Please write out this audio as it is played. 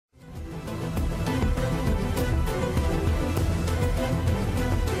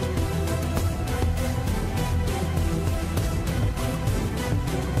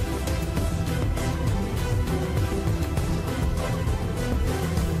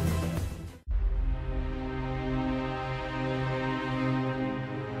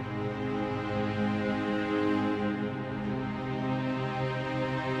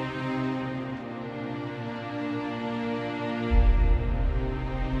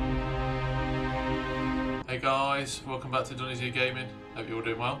guys, welcome back to DunnyZ Gaming. Hope you're all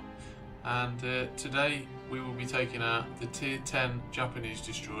doing well. And today we will be taking out the tier 10 Japanese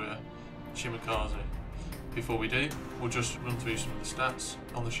destroyer Shimakaze. Before we do, we'll just run through some of the stats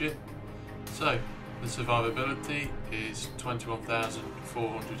on the ship. So the survivability is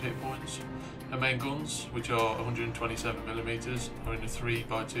 21,400 hit points. Her main guns, which are 127mm, are in a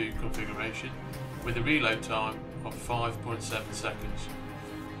 3x2 configuration with a reload time of 5.7 seconds.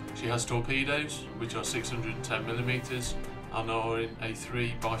 She has torpedoes, which are 610mm and are in a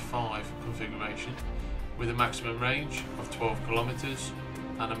 3x5 configuration with a maximum range of 12 kilometers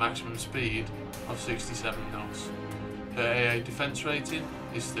and a maximum speed of 67 knots. Her AA defense rating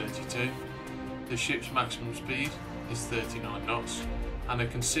is 32. The ship's maximum speed is 39 knots and her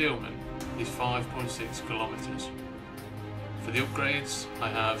concealment is 5.6 kilometers. For the upgrades, I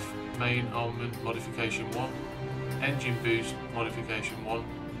have main armament modification 1, engine boost modification 1,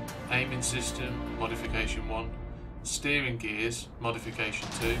 aiming system modification 1, steering gears modification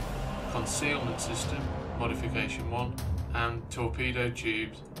 2, concealment system modification 1 and torpedo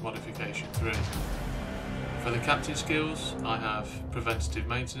tubes modification 3. For the captain skills, I have preventative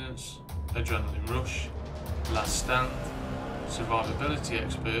maintenance, adrenaline rush, last stand, survivability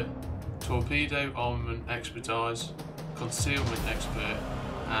expert, torpedo armament expertise, concealment expert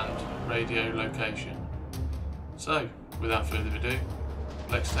and radio location. So without further ado,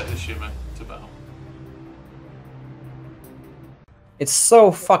 let's take the Shima to battle. It's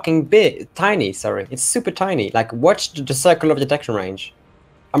so fucking big, tiny, sorry. It's super tiny. Like, watch the circle of detection range.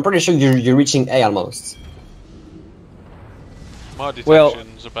 I'm pretty sure you're reaching A almost. My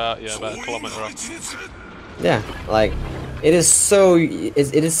detection's about a kilometre off. Yeah, like, it is so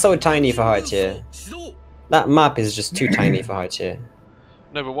tiny for high tier. That map is just too tiny for high tier.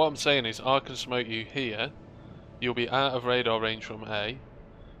 No, but what I'm saying is, I can smoke you here. You'll be out of radar range from A,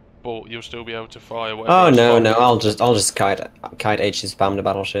 but you'll still be able to fire whatever. Oh no, I'll just kite HE spam the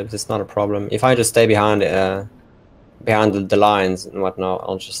battleships. It's not a problem. If I just stay behind it, behind the lines and whatnot,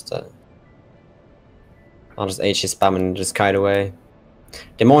 I'll just HE spam and just kite away.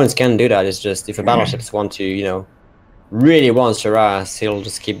 Des Moines can do that. It's just if a battleships want to, you know, really wants your ass, he'll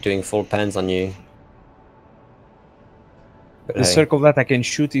just keep doing full pens on you. But the circle that I can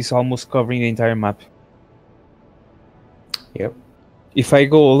shoot is almost covering the entire map. Yep. If I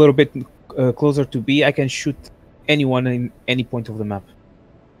go a little bit closer to B, I can shoot anyone in any point of the map.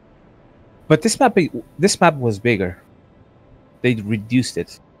 But this map was bigger. They reduced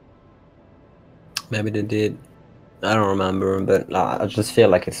it. Maybe they did. I don't remember, but I just feel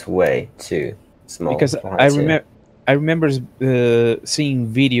like it's way too small. Because I remember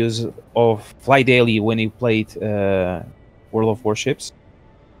seeing videos of Fly Daily when he played World of Warships.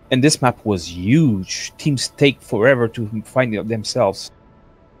 And this map was huge. Teams take forever to find it themselves.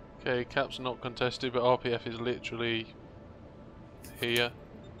 Okay, cap's not contested, but RPF is literally here.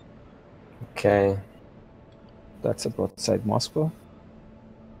 Okay. That's about outside Moscow.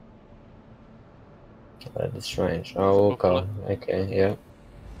 That is strange. Oh, okay. Okay, yeah.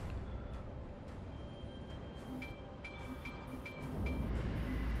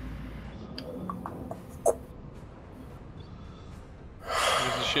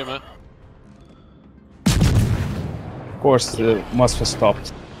 There's the Shima. Of course, the Moscow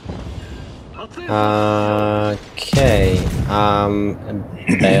stopped. Okay.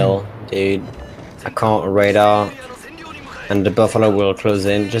 Bail, dude. I can't radar. And the Buffalo will close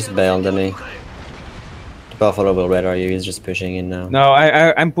in. Just bail, Danny. The Buffalo will radar you. He's just pushing in now. No,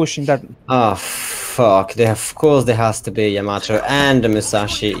 I'm pushing that. Oh, fuck. Of course there has to be Yamato and the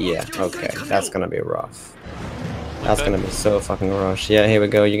Musashi. Yeah, okay. That's gonna be rough. That's gonna be so fucking rough. Yeah, here we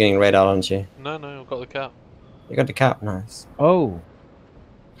go. You're getting radar, aren't you? No, I've got the cap. You got the cap, nice. Oh.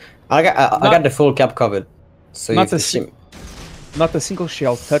 I got the full cap covered. So not a single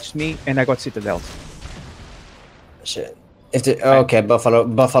shell touched me, and I got citadel. Shit. Okay,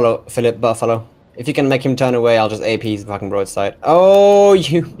 Buffalo, Philip, Buffalo. If you can make him turn away, I'll just AP his fucking broadside. Oh,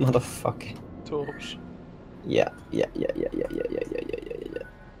 you motherfucker. Torch. Yeah.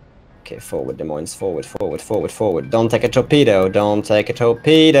 Okay, forward, Des Moines, forward. Don't take a torpedo.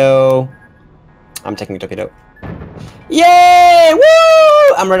 I'm taking a torpedo. Yay!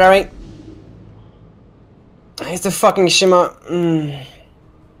 Woo! I'm radaring. It's the fucking Shima.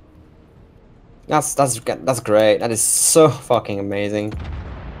 That's great. That is so fucking amazing.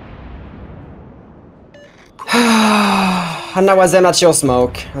 And now I'm at your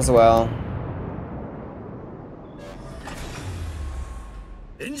smoke as well.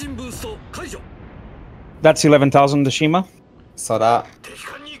 That's 11,000 the Shima. So that.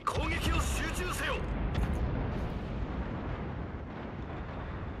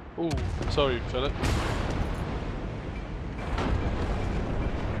 Ooh, sorry, Philip.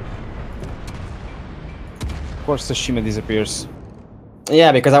 Of course, the Shima disappears.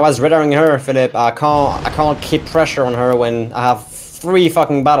 Yeah, because I was riddering her, Philip. I can't keep pressure on her when I have 3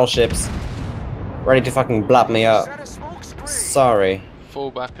 fucking battleships ready to fucking blap me up. Sorry.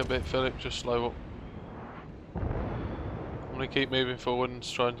 Fall back a bit, Philip. Just slow up. I'm gonna keep moving forward and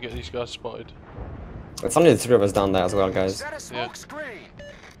trying to get these guys spotted. It's only the 3 of us down there as well, guys. Yeah.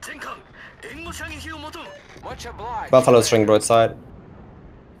 Buffalo string broadside.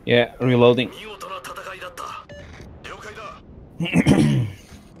 Yeah, reloading.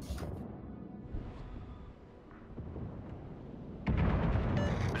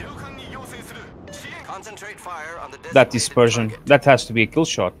 Concentrate fire on the That dispersion. That has to be a kill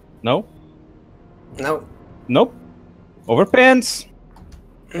shot. No? No. Nope. Overpants.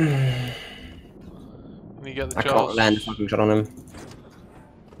 Can you get the I can't Charles? land a fucking shot on him.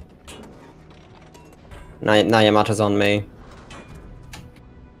 Now Yamato's on me.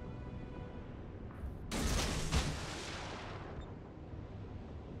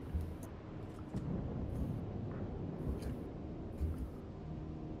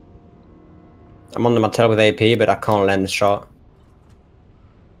 I'm on the Mattel with AP, but I can't land the shot.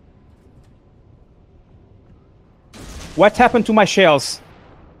 What happened to my shells?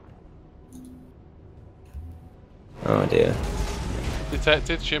 Oh dear.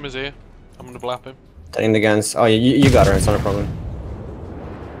 Detected. Shima's here. I'm gonna blap him. Taking the guns. Oh, you got her. It's not a problem.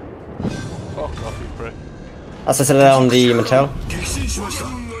 Fuck off, you prick. As I said that on the Mattel.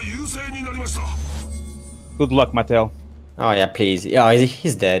 Good luck, Mattel. Oh yeah, please. Yeah,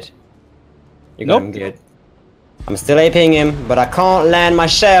 he's dead. You got Nope. him good. I'm still APing him, but I can't land my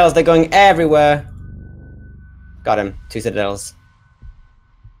shells. They're going everywhere. Got him. 2 citadels.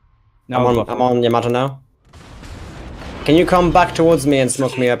 Now I'm on Yamato now. Can you come back towards me and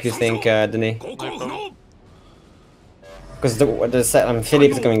smoke me up, you think, Dunny? No problem. Because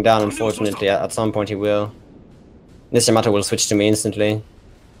Philippe is going down, unfortunately. At some point he will. This Yamato will switch to me instantly.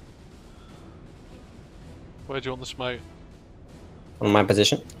 Where do you want the smoke? On my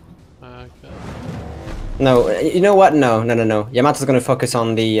position. Okay. No, you know what? No. Yamato's going to focus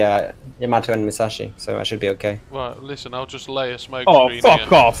on the Yamato and Musashi, so I should be okay. Right, listen, I'll just lay a smoke Oh, screen fuck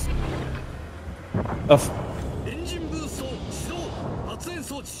here. off!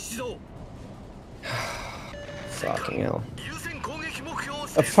 Fucking hell.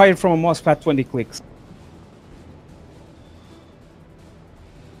 A fire from a mousepad 20 clicks.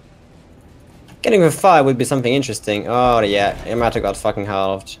 Getting a 5 would be something interesting. Oh yeah, Yamato got fucking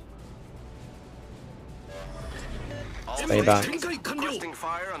halved. Stay back. Requesting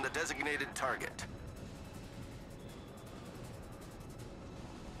fire on the designated target.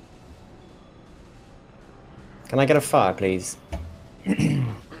 Can I get a 5, please?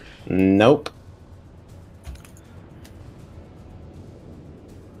 Nope.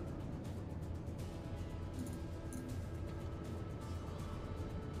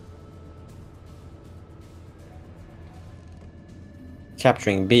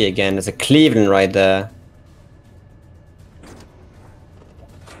 Capturing B again. There's a Cleveland right there.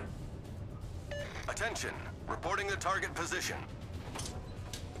 Attention, reporting the target position.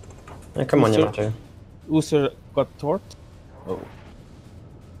 Oh, come on, Sir. Yamato. User got torqued. Oh.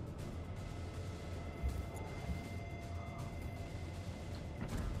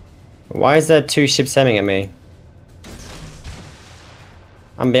 Why is there 2 ships aiming at me?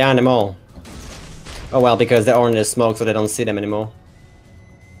 I'm behind them all. Oh well, because they're all in the smoke so they don't see them anymore.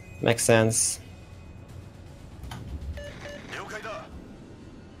 Makes sense.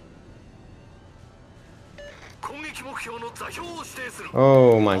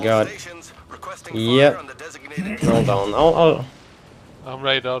 Oh my god. Yep. Hold on. I'm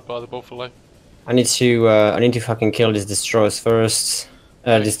radared by the buffalo. I need to fucking kill these destroyers first.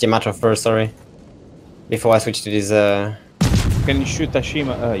 This Yamato first, sorry. Before I switch to this Can you shoot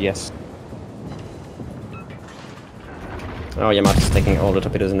Shima? Yes. Oh, Yamato's taking all the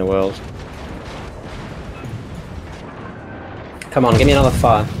torpedoes in the world. Come on, give me another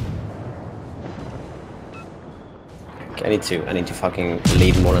 5. Okay, I need to fucking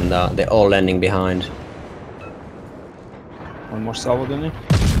lead more than that. They're all landing behind. One more salvo, didn't he?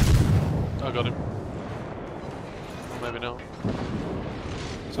 I got him. Or maybe not.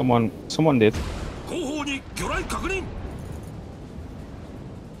 Someone did.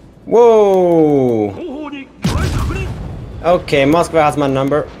 Whoa! Okay, Moscow has my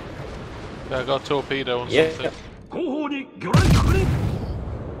number. Yeah, I got a torpedo on Yeah. something.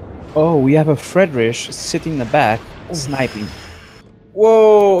 Oh, we have a Friedrich sitting in the back, sniping.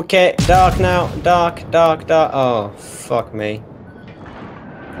 Whoa, okay, dark now. Dark. Oh, fuck me.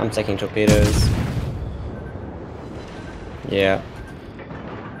 I'm taking torpedoes. Yeah.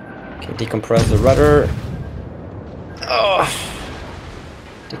 Okay, decompress the rudder. Oh.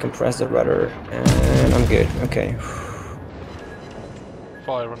 Decompress the rudder, and I'm good. Okay.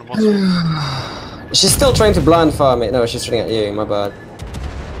 Fire on the monster. She's still trying to blind fire me. No, she's shooting at you. My bad.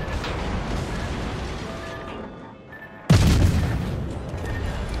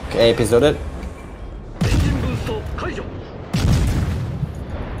 Okay, AP's loaded.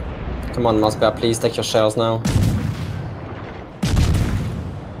 Come on, Moscow, please take your shells now.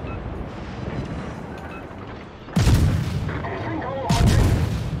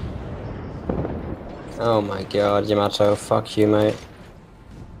 Oh my god, Yamato, fuck you, mate.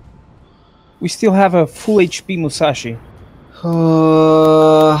 We still have a full HP Musashi.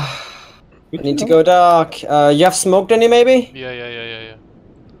 I need to go dark. You have smoked any, maybe? Yeah.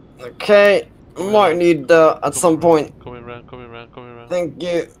 Okay, might need that at some point. Coming round. Thank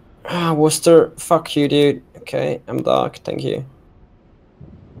you. Worcester, fuck you, dude. Okay, I'm dark, thank you.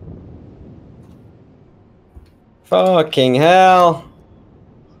 Fucking hell.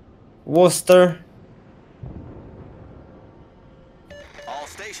 Worcester. All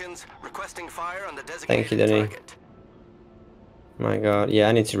stations requesting fire on the Thank you, designated Danny. target. My god, yeah,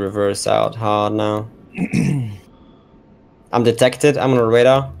 I need to reverse out hard now. I'm detected, I'm on a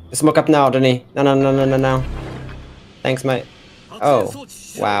radar. Smoke up now, Danny. No. Thanks, mate. Oh,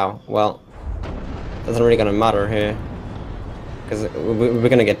 wow, well, doesn't really gonna matter here. Because we're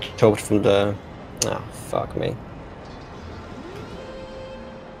gonna get choked from the... Oh, fuck me.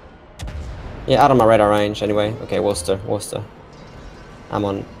 Yeah, out of my radar range anyway. Okay, Worcester. I'm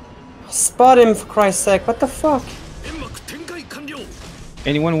on... Spot him, for Christ's sake, what the fuck?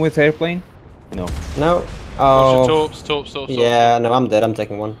 Anyone with airplane? No. No? Oh... Torps. Yeah, no, I'm dead, I'm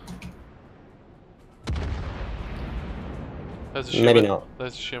taking one. There's a Shima. Maybe not.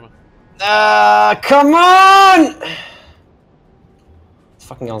 There's a Shima. Come on! It's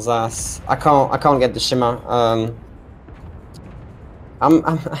fucking Alsace. I can't get the Shima.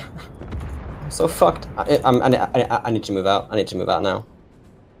 I'm so fucked. I need to move out. I need to move out now.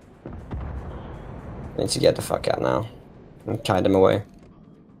 I need to get the fuck out now. And kite them away.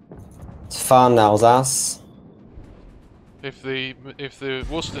 It's fun now, Alsace. If the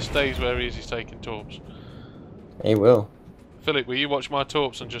Worcester stays where he is, he's taking torps. He will. Philip, will you watch my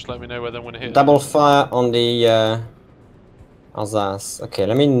torps and just let me know where they want to hit? Double fire on the Alsace. Okay,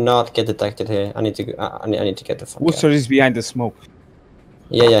 let me not get detected here. I need to. I need to get the fuck Worcester out. is behind the smoke.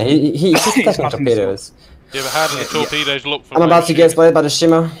 Yeah. He's taking torpedoes. Yeah, but how do the torpedoes look from I'm about to get spotted by the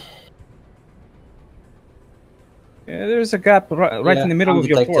Shima. Yeah, there's a gap right Yeah, in the middle I'm of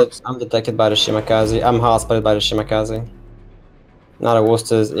your detected. torps. I'm detected by the Shimakaze. I'm hard spotted by the Shimakaze. Now the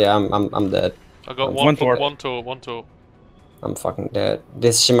Worcesters. Yeah, I'm dead. I got One torp. one torp. I'm fucking dead.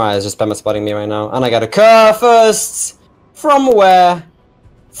 This Shima is just spam spotting me right now, and I got a curve first. From where?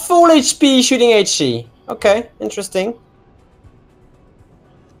 Full HP shooting HE. Okay, interesting.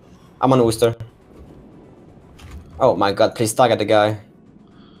 I'm on Worcester. Oh my god, please target the guy.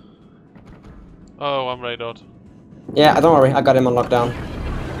 Oh, I'm radared. Yeah, don't worry, I got him on lockdown.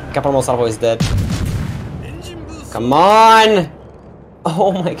 Caporal Salvo is dead. Come on!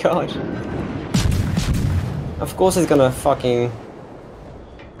 Oh my god. Of course he's gonna fucking...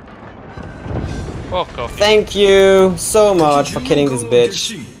 Fuck off. Thank you so much for killing this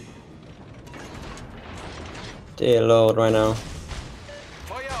bitch. Dear lord, right now.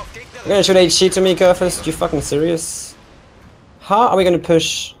 You're gonna shoot HE to me, Curfus? You fucking serious? How are we gonna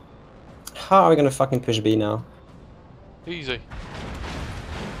push... How are we gonna fucking push B now? Easy.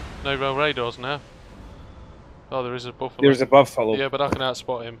 No rail radars now. Oh, there is a buffalo. There's a buffalo. Yeah, but I can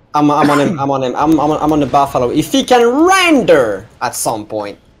outspot him. I'm on him. I'm on the buffalo. If he can render at some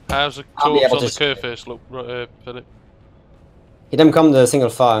point, How's the I'll be torps able on the to curve first look, Philip? he didn't come the single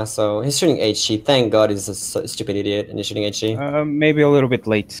fire, so he's shooting HE. Thank God he's a stupid idiot and he's shooting HE. Maybe a little bit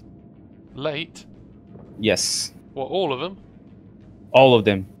late. Late? Yes. What, all of them? All of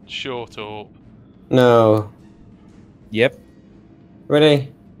them. Short torp. No. Yep.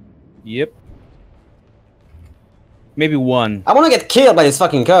 Really? Yep. Maybe one. I want to get killed by this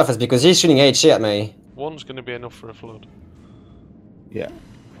fucking Curfus because he's shooting HE at me. One's going to be enough for a flood. Yeah.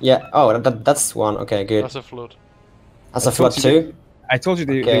 Yeah. Oh, that's one. Okay, good. That's a flood. That's a flood too. I told you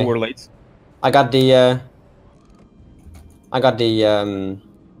they Okay. were late. I got the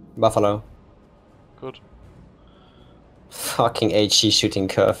buffalo. Good. Fucking HE shooting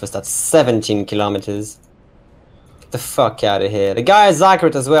Curfus. That's 17 kilometers. Get the fuck out of here. The guy is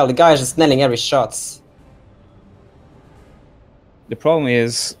accurate as well. The guy is just nailing every shot. The problem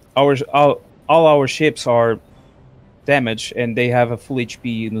is all our ships are damaged and they have a full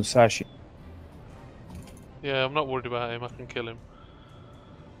HP Musashi. Yeah, I'm not worried about him. I can kill him.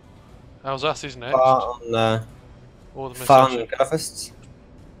 Alsace is next. Or the Found Musashi. Gothists.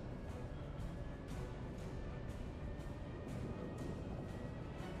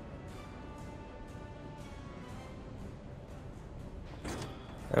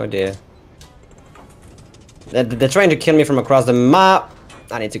 Oh dear. They're trying to kill me from across the map.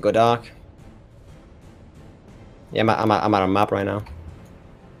 I need to go dark. Yeah, I'm out of map right now.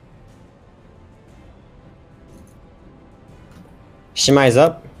 Shima is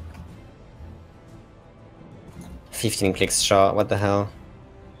up. 15 clicks shot, what the hell?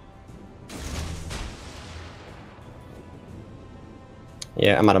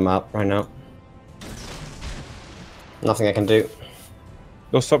 Yeah, I'm out of map right now. Nothing I can do.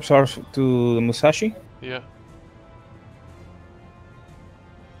 Those stops are to the Musashi? Yeah.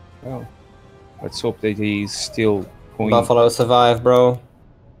 Well, let's hope that he's still going. Buffalo survive, bro.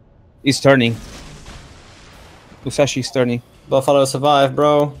 He's turning. Musashi's turning. Buffalo survive,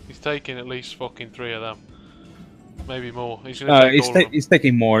 bro. He's taking at least fucking 3 of them. Maybe more. He's gonna take all of them. He's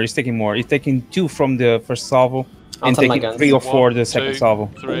taking more. He's taking more. He's taking 2 from the first salvo and take my taking guns. 3 or 4 the 1, second 2,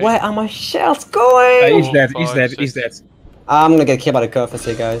 salvo. 3. Where are my shells going? He's dead. He's 5, dead. 6. He's dead. I'm gonna get killed by the Curfus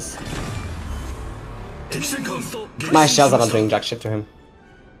here, guys. My shells are not doing jack shit to him.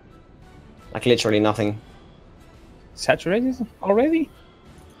 Like literally nothing. Saturated already?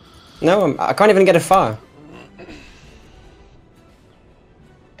 No, I can't even get it far.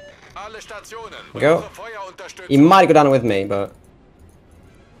 Go. He might go down with me, but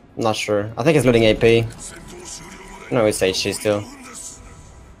I'm not sure. I think he's looting AP. No, it's HG still.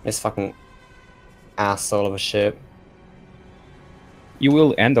 This fucking asshole of a ship. You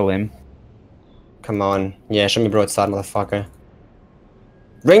will handle him. Come on. Yeah, show me broadside, motherfucker.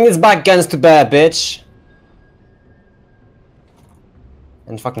 Bring these back guns to bear, bitch!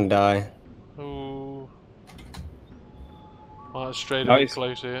 And fucking die. Ooh. Might have strayed a Nice. bit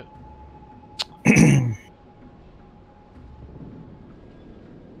close here.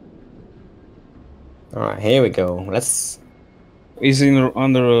 Alright, here we go. Let's... He's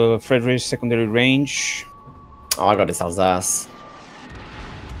under Frederick's secondary range. Oh, I got this ass.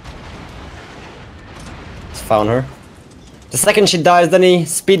 Found her. The second she dies, then he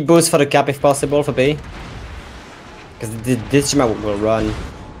speed boost for the cap if possible for B. Because this Shima will run.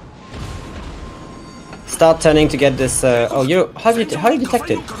 Start turning to get this. Oh, how do you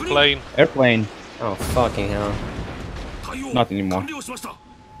detect it? Plane. Airplane. Oh fucking hell! Not anymore.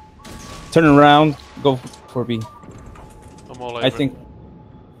 Turn around. Go for B. I'm all over.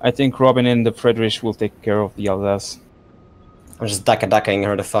 I think Robin and the Frederick will take care of the others. I'm just dacking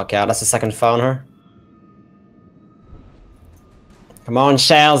her the fuck out. That's the second found her. Come on,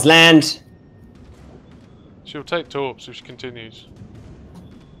 shells, land! She'll take torps if she continues.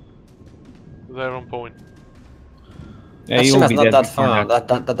 They're on point. Yeah, That he will Shima's be not dead that before far. now.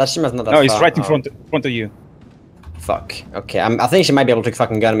 That Shima's not that No, far. he's right in Oh, front of you. Fuck. Okay, I think she might be able to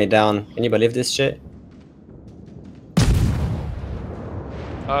fucking gun me down. Can you believe this shit?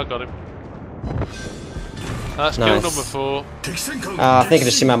 I got him. That's Nice. kill number 4. I think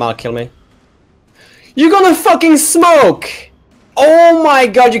the Shima might kill me. You're gonna fucking smoke! Oh my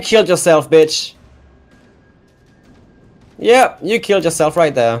god, you killed yourself, bitch. Yeah, you killed yourself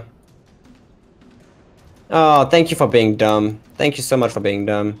right there. Oh, thank you for being dumb. Thank you so much for being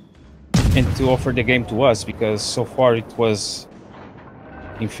dumb. And to offer the game to us, because so far it was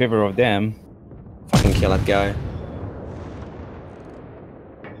in favor of them. Fucking kill that guy.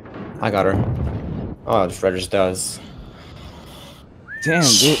 I got her. Oh, the Frederick does. Damn,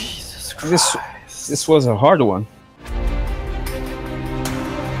 dude, Jesus Christ. this was a hard one.